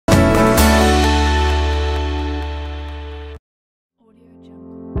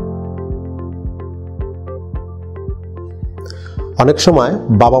অনেক সময়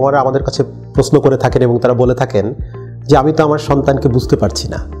বাবা মারা আমাদের কাছে প্রশ্ন করে থাকেন এবং তারা বলে থাকেন যে আমি তো আমার সন্তানকে বুঝতে পারছি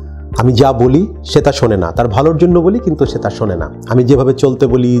না, আমি যা বলি সে তা শোনে না, তার ভালোর জন্য বলি কিন্তু সে তা শোনে না, আমি যেভাবে চলতে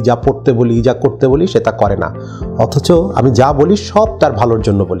বলি, যা পড়তে বলি, যা করতে বলি সে তা করে না, অথচ আমি যা বলি সব তার ভালোর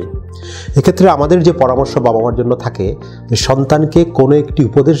জন্য বলি। এক্ষেত্রে আমাদের যে পরামর্শ বাবা মার জন্য থাকে যে সন্তানকে কোনো একটি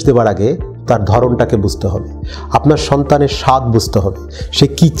উপদেশ দেওয়ার আগে তার ধরনটাকে বুঝতে হবে, আপনার সন্তানের স্বাদ বুঝতে হবে, সে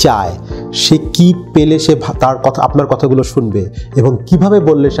কি চায়, সে কি পেলে সে তার কথা আপনার কথাগুলো শুনবে এবং কিভাবে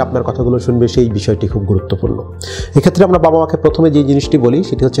বললে সে আপনার কথাগুলো শুনবে, সেই বিষয়টি খুব গুরুত্বপূর্ণ। এক্ষেত্রে আমরা বাবা মাকে প্রথমে যে জিনিসটি বলি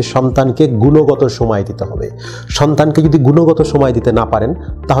সেটি হচ্ছে সন্তানকে গুণগত সময় দিতে হবে। সন্তানকে যদি গুণগত সময় দিতে না পারেন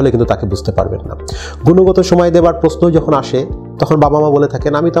তাহলে কিন্তু তাকে বুঝতে পারবেন না। গুণগত সময় দেওয়ার প্রশ্ন যখন আসে তখন বাবা মা বলে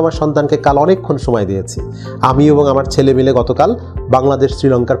থাকেন আমি তো আমার সন্তানকে কাল অনেকক্ষণ সময় দিয়েছি, আমি এবং আমার ছেলে মিলে গতকাল বাংলাদেশ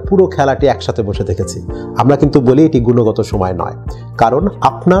শ্রীলঙ্কার পুরো খেলাটি একসাথে বসে দেখেছি। আমরা কিন্তু বলি এটি গুণগত সময় নয়, কারণ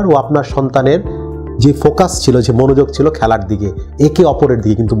আপনার ও আপনার সন্তানের যে ফোকাস ছিল, যে মনোযোগ ছিল খেলার দিকে, একে অপরের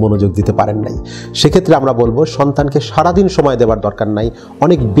দিকে কিন্তু মনোযোগ দিতে পারেন নাই। সেক্ষেত্রে আমরা বলবো সন্তানকে সারাদিন সময় দেওয়ার দরকার নাই,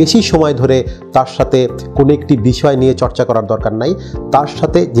 অনেক বেশি সময় ধরে তার সাথে কোনো একটি বিষয় নিয়ে চর্চা করার দরকার নাই। তার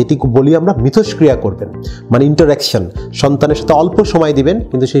সাথে যেটি বলি আমরা মিথস্ক্রিয়া করবেন, মানে ইন্টারাকশন। সন্তানের সাথে অল্প সময় দিবেন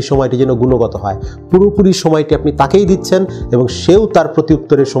কিন্তু সেই সময়টি যেন গুণগত হয়, পুরোপুরি সময়টি আপনি তাকেই দিচ্ছেন এবং সেও তার প্রতি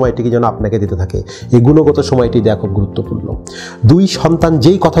উত্তরের সময়টিকে যেন আপনাকে দিতে থাকে। এই গুণগত সময়টি দেওয়া খুব গুরুত্বপূর্ণ। দুই, সন্তান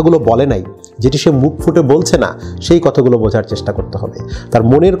যেই কথাগুলো বলে নাই, যেটি সে মুখ ফুটে বলছে না, সেই কথাগুলো বোঝার চেষ্টা করতে হবে, তার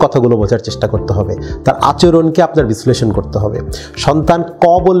মনের কথাগুলো বোঝার চেষ্টা করতে হবে, তার আচরণকে আপনার বিশ্লেষণ করতে হবে। সন্তান ক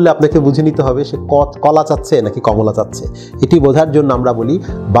বললে আপনাকে বুঝে নিতে হবে সে কলা চাচ্ছে নাকি কমলা চাচ্ছে। এটি বোঝার জন্য আমরা বলি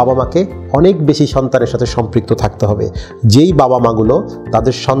বাবা মাকে অনেক বেশি সন্তানের সাথে সম্পৃক্ত থাকতে হবে। যেই বাবা মাগুলো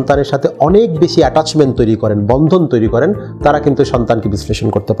তাদের সন্তানের সাথে অনেক বেশি অ্যাটাচমেন্ট তৈরি করেন, বন্ধন তৈরি করেন, তারা কিন্তু সন্তানকে বিশ্লেষণ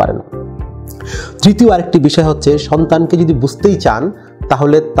করতে পারেন। তৃতীয় আরেকটি বিষয় হচ্ছে সন্তানকে যদি বুঝতেই চান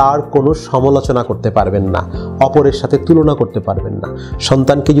তাহলে তার কোনো সমালোচনা করতে পারবেন না, অপরের সাথে তুলনা করতে পারবেন না।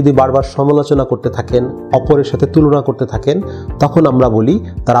 সন্তানকে যদি বারবার সমালোচনা করতে থাকেন, অপরের সাথে তুলনা করতে থাকেন, তখন আমরা বলি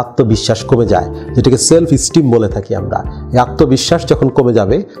তার আত্মবিশ্বাস কমে যায়, যেটাকে সেলফ স্টিম বলে থাকি আমরা। এই আত্মবিশ্বাস যখন কমে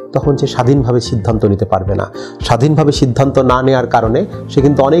যাবে তখন সে স্বাধীনভাবে সিদ্ধান্ত নিতে পারবে না। স্বাধীনভাবে সিদ্ধান্ত না নেওয়ার কারণে সে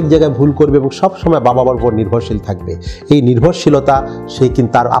কিন্তু অনেক জায়গায় ভুল করবে এবং সবসময় বাবা মার উপর নির্ভরশীল থাকবে। এই নির্ভরশীলতা সে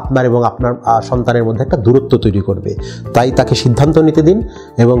কিন্তু আপনার এবং আপনার সন্তানের মধ্যে একটা দূরত্ব তৈরি করবে। তাই তাকে সিদ্ধান্ত নিতে দিন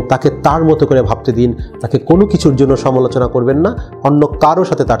এবং তাকে তার মতো করে ভাবতে দিন। তাকে কোনো কিছুর জন্য সমালোচনা করবেন না, অন্য কারো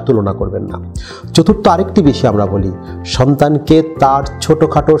সাথে তার তুলনা করবেন না। চতুর্থ আরেকটি বিষয় আমরা বলি সন্তানকে তার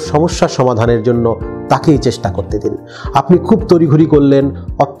ছোটোখাটো সমস্যা সমাধানের জন্য তাকেই চেষ্টা করতে দিন। আপনি খুব তড়িঘড়ি করলেন,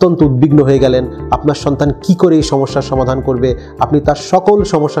 অত্যন্ত উদ্বিগ্ন হয়ে গেলেন, আপনার সন্তান কি করে এই সমস্যার সমাধান করবে, আপনি তার সকল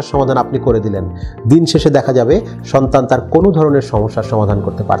সমস্যার সমাধান আপনি করে দিলেন। দিন শেষে দেখা যাবে সন্তান তার কোনো ধরনের সমস্যার সমাধান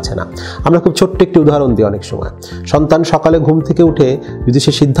করতে পারছে না। আমরা খুব ছোট্ট একটি উদাহরণ দিই। অনেক সময় সন্তান সকালে ঘুম থেকে উঠে যদি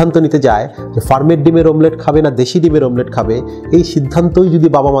সে সিদ্ধান্ত নিতে যায় যে ফার্মের ডিমের অমলেট খাবে না দেশি ডিমের অমলেট খাবে, এই সিদ্ধান্তই যদি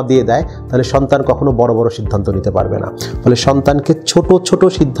বাবা মা দিয়ে দেয় তাহলে সন্তান কখনো বড় বড় সিদ্ধান্ত নিতে পারবে না। ফলে সন্তানকে ছোট ছোট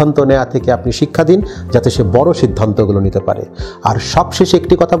সিদ্ধান্ত নেওয়া থেকে আপনি শিক্ষা দিন যাতে সে বড় সিদ্ধান্তগুলো নিতে পারে। আর সবশেষে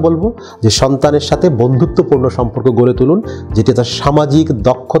একটি কথা বলবো যে সন্তানের সাথে বন্ধুত্বপূর্ণ সম্পর্ক গড়ে তুলুন, যেটি তার সামাজিক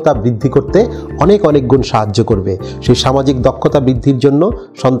দক্ষতা বৃদ্ধি করতে অনেক গুণ সাহায্য করবে। সেই সামাজিক দক্ষতা বৃদ্ধির জন্য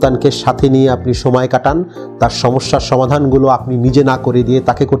সন্তানকে সাথে নিয়ে আপনি সময় কাটান, তার সমস্যার সমাধানগুলো আপনি নিজে না করে দিয়ে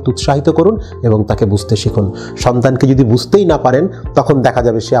তাকে করতে উৎসাহিত করুন এবং তাকে বুঝতে শিখুন। সন্তানকে যদি বুঝতেই না পারেন তখন দেখা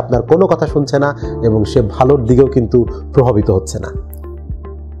যাবে সে আপনার কোনো কথা শুনছে না এবং সে ভালোর দিকেও কিন্তু প্রভাবিত হচ্ছে না।